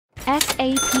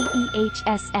SAP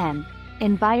EHSM,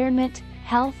 Environment,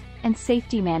 Health, and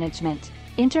Safety Management,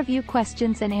 Interview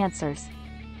Questions and Answers.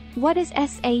 What is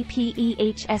SAP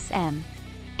EHSM?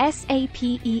 SAP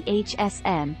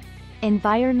EHSM,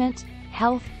 Environment,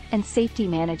 Health, and Safety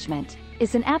Management,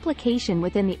 is an application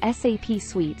within the SAP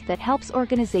suite that helps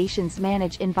organizations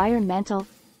manage environmental,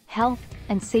 health,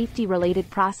 and safety-related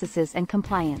processes and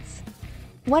compliance.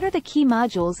 What are the key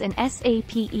modules in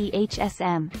SAP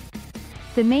EHSM?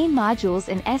 The main modules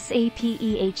in SAP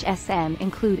EHSM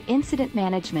include Incident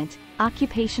Management,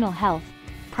 Occupational Health,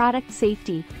 Product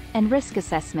Safety, and Risk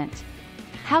Assessment.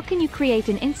 How can you create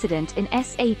an incident in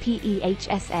SAP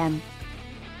EHSM?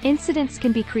 Incidents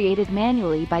can be created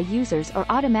manually by users or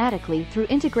automatically through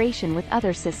integration with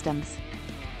other systems.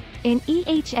 In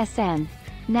EHSM,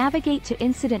 navigate to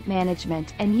Incident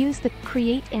Management and use the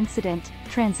Create Incident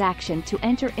transaction to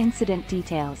enter incident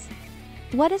details.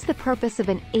 What is the purpose of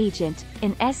an agent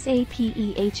in SAP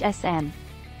EHSM?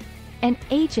 An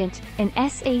agent in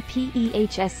SAP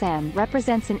EHSM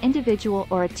represents an individual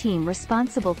or a team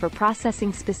responsible for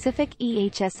processing specific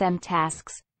EHSM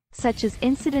tasks, such as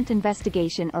incident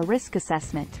investigation or risk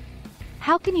assessment.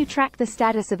 How can you track the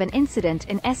status of an incident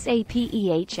in SAP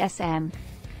EHSM?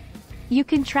 You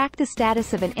can track the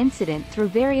status of an incident through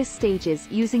various stages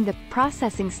using the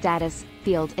Processing Status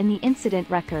field in the incident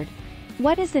record.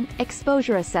 What is an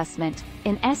exposure assessment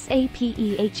in SAP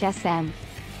EHSM?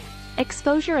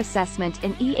 Exposure assessment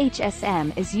in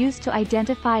EHSM is used to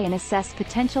identify and assess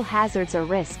potential hazards or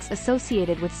risks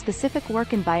associated with specific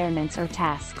work environments or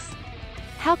tasks.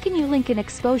 How can you link an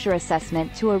exposure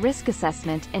assessment to a risk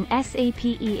assessment in SAP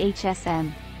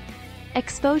EHSM?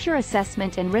 Exposure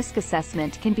assessment and risk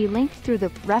assessment can be linked through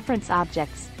the Reference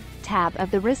Objects tab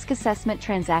of the Risk Assessment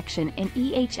transaction in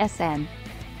EHSM.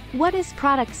 What is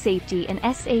product safety in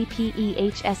SAP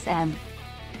EHSM?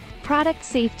 Product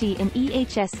safety in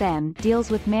EHSM deals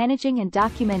with managing and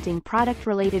documenting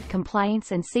product-related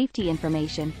compliance and safety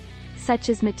information, such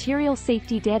as material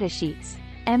safety data sheets,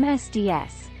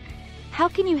 MSDS. How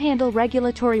can you handle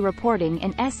regulatory reporting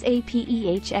in SAP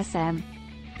EHSM?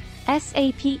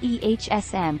 SAP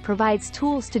EHSM provides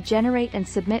tools to generate and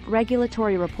submit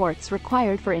regulatory reports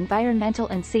required for environmental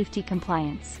and safety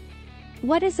compliance.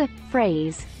 What is a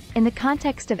phrase in the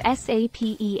context of SAP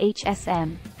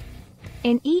EHSM?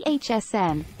 In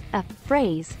EHSM, a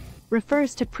phrase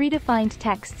refers to predefined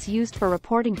texts used for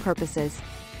reporting purposes,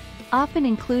 often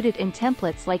included in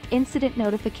templates like incident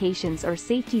notifications or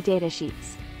safety data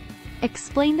sheets.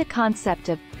 Explain the concept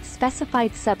of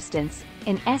specified substance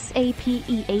in SAP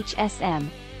EHSM.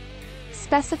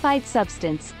 Specified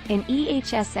substance in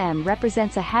EHSM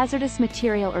represents a hazardous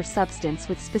material or substance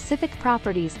with specific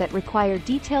properties that require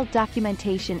detailed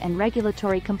documentation and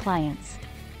regulatory compliance.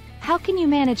 How can you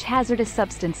manage hazardous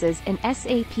substances in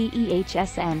SAP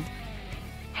EHSM?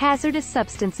 Hazardous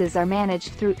substances are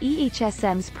managed through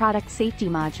EHSM's Product Safety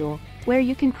module, where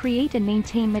you can create and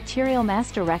maintain material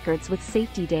master records with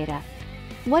safety data.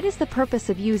 What is the purpose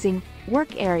of using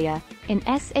Work Area in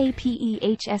SAP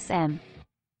EHSM?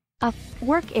 A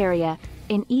work area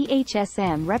in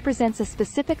EHSM represents a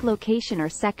specific location or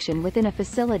section within a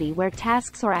facility where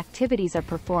tasks or activities are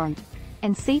performed,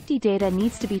 and safety data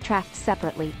needs to be tracked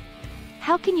separately.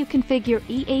 How can you configure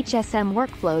EHSM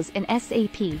workflows in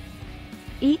SAP?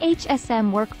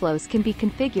 EHSM workflows can be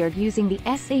configured using the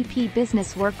SAP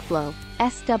Business Workflow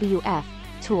 (SWF)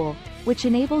 tool, which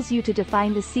enables you to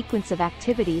define the sequence of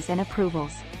activities and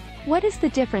approvals. What is the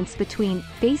difference between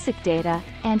basic data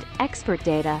and expert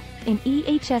data in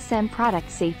EHSM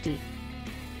product safety?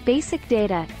 Basic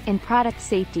data in product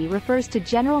safety refers to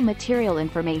general material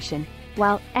information,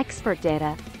 while expert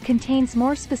data contains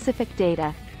more specific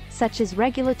data, such as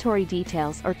regulatory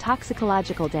details or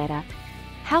toxicological data.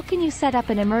 How can you set up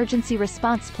an emergency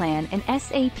response plan in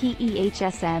SAP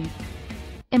EHSM?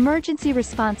 Emergency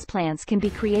response plans can be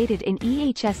created in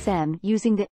EHSM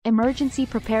using the Emergency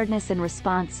Preparedness and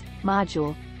Response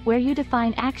module, where you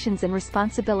define actions and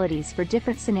responsibilities for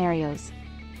different scenarios.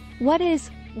 What is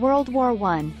World War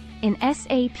I in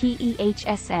SAP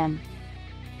EHSM?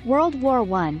 World War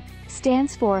I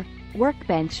stands for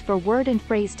Workbench for Word and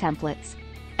Phrase Templates,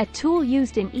 a tool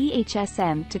used in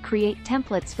EHSM to create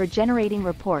templates for generating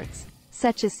reports,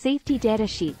 such as Safety Data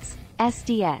Sheets,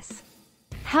 SDS.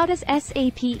 How does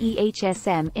SAP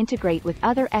EHSM integrate with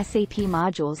other SAP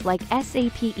modules like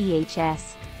SAP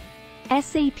EHS?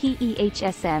 SAP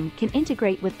EHSM can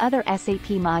integrate with other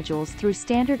SAP modules through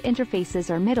standard interfaces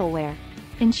or middleware,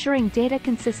 ensuring data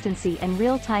consistency and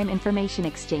real-time information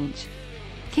exchange.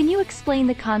 Can you explain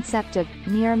the concept of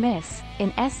near miss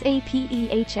in SAP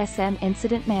EHSM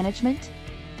incident management?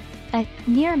 A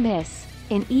near miss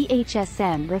in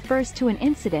EHSM refers to an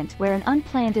incident where an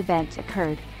unplanned event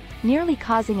occurred, nearly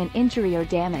causing an injury or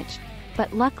damage,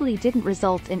 but luckily didn't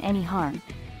result in any harm.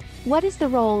 What is the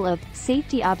role of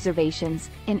safety observations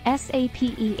in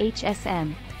SAP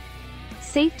EHSM?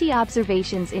 Safety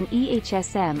observations in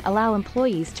EHSM allow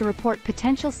employees to report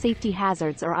potential safety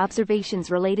hazards or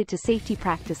observations related to safety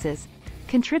practices,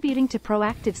 contributing to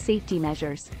proactive safety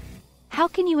measures. How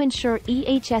can you ensure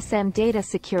EHSM data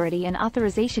security and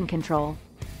authorization control?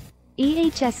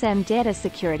 EHSM data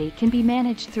security can be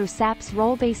managed through SAP's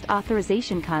role-based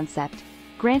authorization concept,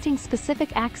 granting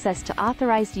specific access to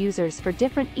authorized users for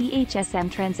different EHSM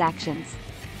transactions.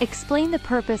 Explain the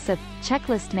purpose of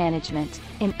checklist management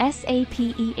in SAP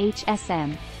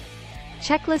EHSM.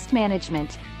 Checklist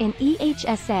management in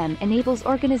EHSM enables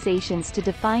organizations to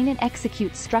define and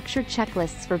execute structured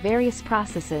checklists for various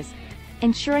processes,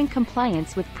 ensuring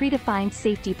compliance with predefined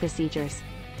safety procedures.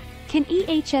 Can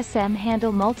EHSM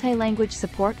handle multi-language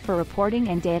support for reporting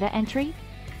and data entry?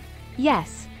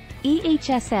 Yes,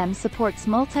 EHSM supports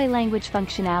multi-language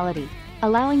functionality,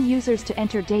 allowing users to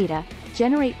enter data,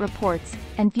 generate reports,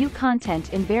 and view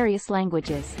content in various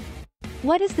languages.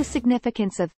 What is the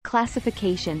significance of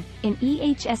classification in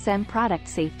EHSM product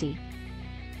safety?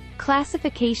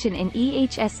 Classification in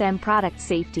EHSM product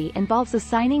safety involves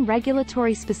assigning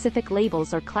regulatory-specific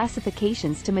labels or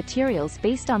classifications to materials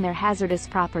based on their hazardous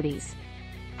properties.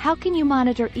 How can you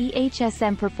monitor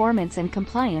EHSM performance and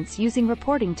compliance using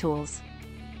reporting tools?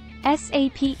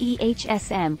 SAP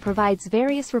EHSM provides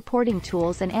various reporting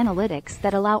tools and analytics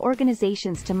that allow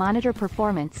organizations to monitor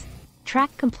performance,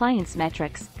 track compliance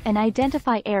metrics, and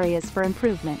identify areas for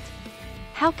improvement.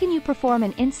 How can you perform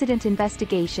an incident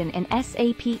investigation in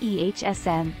SAP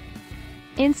EHSM?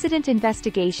 Incident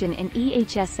investigation in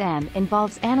EHSM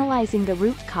involves analyzing the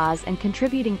root cause and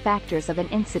contributing factors of an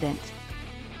incident.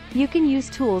 You can use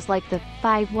tools like the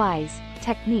 5 Whys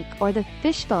technique or the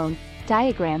fishbone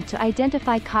diagram to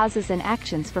identify causes and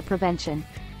actions for prevention.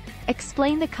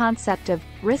 Explain the concept of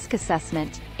risk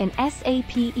assessment in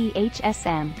SAP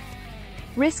EHSM.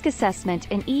 Risk assessment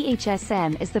in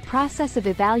EHSM is the process of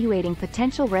evaluating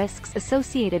potential risks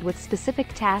associated with specific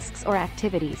tasks or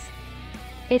activities.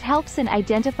 It helps in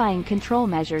identifying control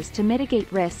measures to mitigate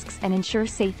risks and ensure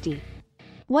safety.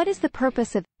 What is the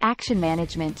purpose of action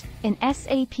management in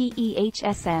SAP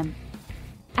EHSM?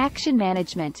 Action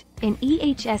management in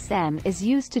EHSM is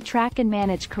used to track and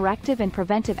manage corrective and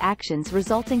preventive actions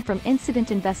resulting from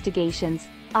incident investigations,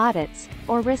 audits,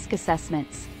 or risk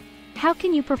assessments. How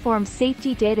can you perform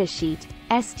safety data sheet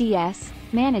 (SDS)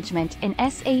 management in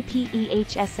SAP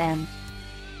EHSM?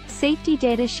 Safety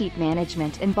data sheet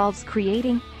management involves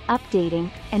creating,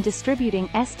 updating, and distributing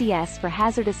SDS for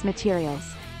hazardous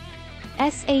materials.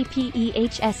 SAP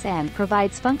EHSM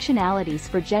provides functionalities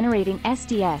for generating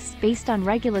SDS based on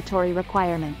regulatory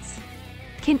requirements.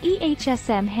 Can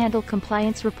EHSM handle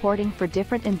compliance reporting for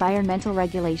different environmental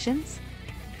regulations?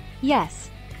 Yes.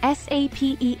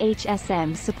 SAP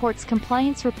EHSM supports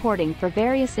compliance reporting for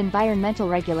various environmental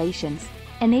regulations,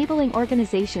 enabling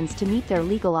organizations to meet their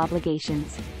legal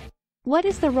obligations. What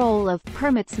is the role of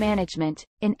permits management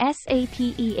in SAP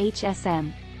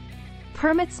EHSM?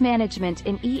 Permits management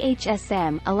in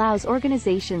EHSM allows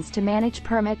organizations to manage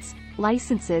permits,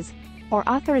 licenses, or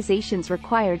authorizations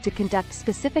required to conduct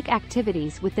specific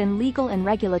activities within legal and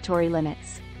regulatory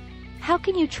limits. How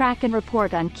can you track and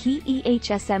report on key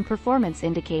EHSM performance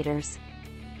indicators?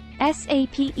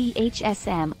 SAP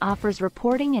EHSM offers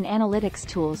reporting and analytics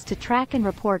tools to track and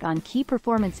report on key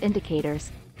performance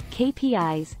indicators,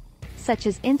 KPIs, such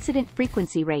as incident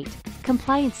frequency rate,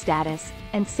 compliance status,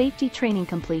 and safety training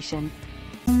completion.